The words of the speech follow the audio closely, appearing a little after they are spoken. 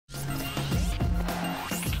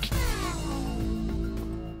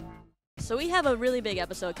So we have a really big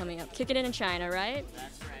episode coming up, Kickin' It in China, right?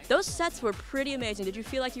 That's right. Those sets were pretty amazing. Did you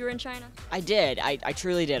feel like you were in China? I did. I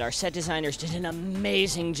truly did. Our set designers did an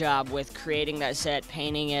amazing job with creating that set,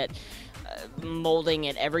 painting it, molding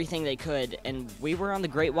it, everything they could, and we were on the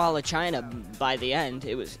Great Wall of China by the end.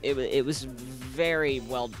 It was very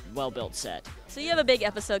well built set. So you have a big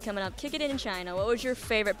episode coming up, Kickin' It in China. What was your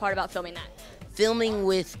favorite part about filming that? Filming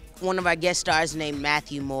with one of our guest stars named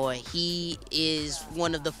Matthew Moore. He is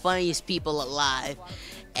one of the funniest people alive.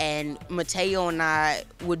 And Mateo and I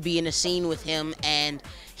would be in a scene with him, and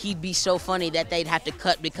he'd be so funny that they'd have to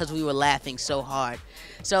cut because we were laughing so hard.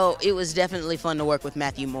 So it was definitely fun to work with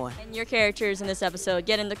Matthew Moore. And your characters in this episode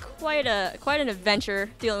get into quite an adventure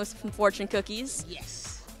dealing with some fortune cookies.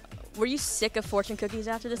 Yes. Were you sick of fortune cookies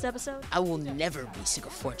after this episode? I will never be sick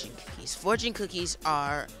of fortune cookies. Fortune cookies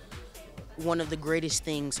are one of the greatest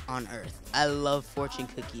things on earth. I love fortune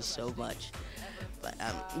cookies so much. But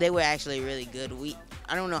they were actually really good.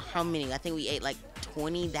 I don't know how many. I think we ate like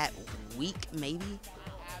 20 that week, maybe.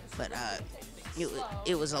 But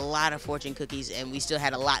it was a lot of fortune cookies, and we still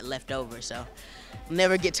had a lot left over. So I'll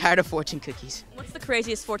never get tired of fortune cookies. What's the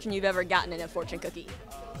craziest fortune you've ever gotten in a fortune cookie?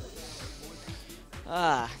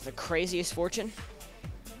 The craziest fortune?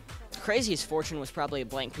 The craziest fortune was probably a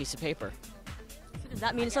blank piece of paper. Does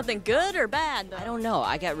that mean something good or bad, though? I don't know.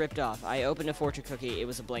 I got ripped off. I opened a fortune cookie. It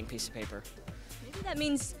was a blank piece of paper. Maybe that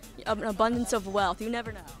means an abundance of wealth. You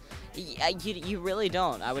never know. You really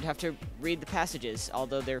don't. I would have to read the passages,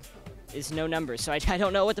 although there is no numbers, so I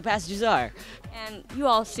don't know what the passages are. And you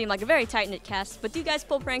all seem like a very tight-knit cast, but do you guys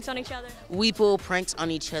pull pranks on each other? We pull pranks on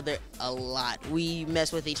each other a lot. We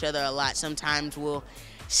mess with each other a lot. Sometimes we'll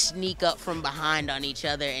sneak up from behind on each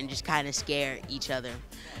other and just kind of scare each other.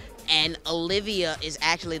 And Olivia is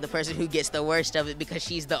actually the person who gets the worst of it because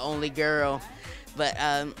she's the only girl. But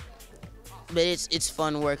it's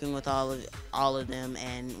fun working with all of them,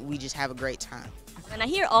 and we just have a great time. And I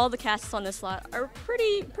hear all the casts on this lot are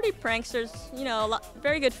pretty pranksters. You know,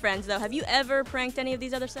 very good friends though. Have you ever pranked any of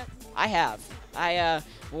these other sets? I have.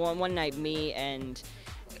 One night, me and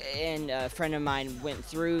a friend of mine went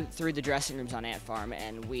through the dressing rooms on Ant Farm,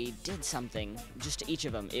 and we did something just to each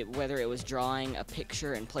of them. Whether it was drawing a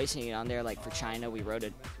picture and placing it on there, like for China, we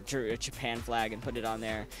drew a Japan flag and put it on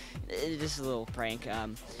there. Just a little prank.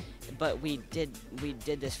 But we did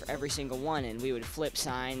this for every single one, and we would flip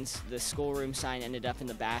signs. The schoolroom sign ended up in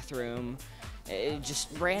the bathroom. Just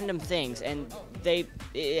random things, and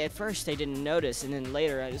at first they didn't notice, and then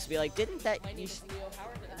later I'd just be like,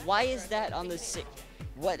 why is that on the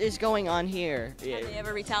what is going on here? Have they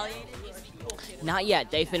ever retaliated? Not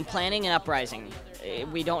yet. They've been planning an uprising.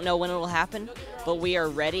 We don't know when it will happen, but we are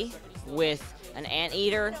ready with an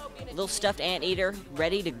anteater, little stuffed anteater,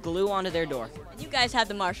 ready to glue onto their door. And you guys have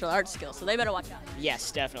the martial arts skills, so they better watch out.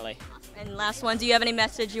 Yes, definitely. And last one, do you have any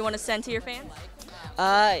message you want to send to your fans?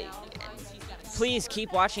 Please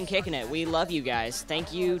keep watching Kickin' It. We love you guys.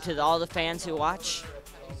 Thank you to all the fans who watch.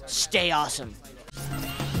 Stay awesome.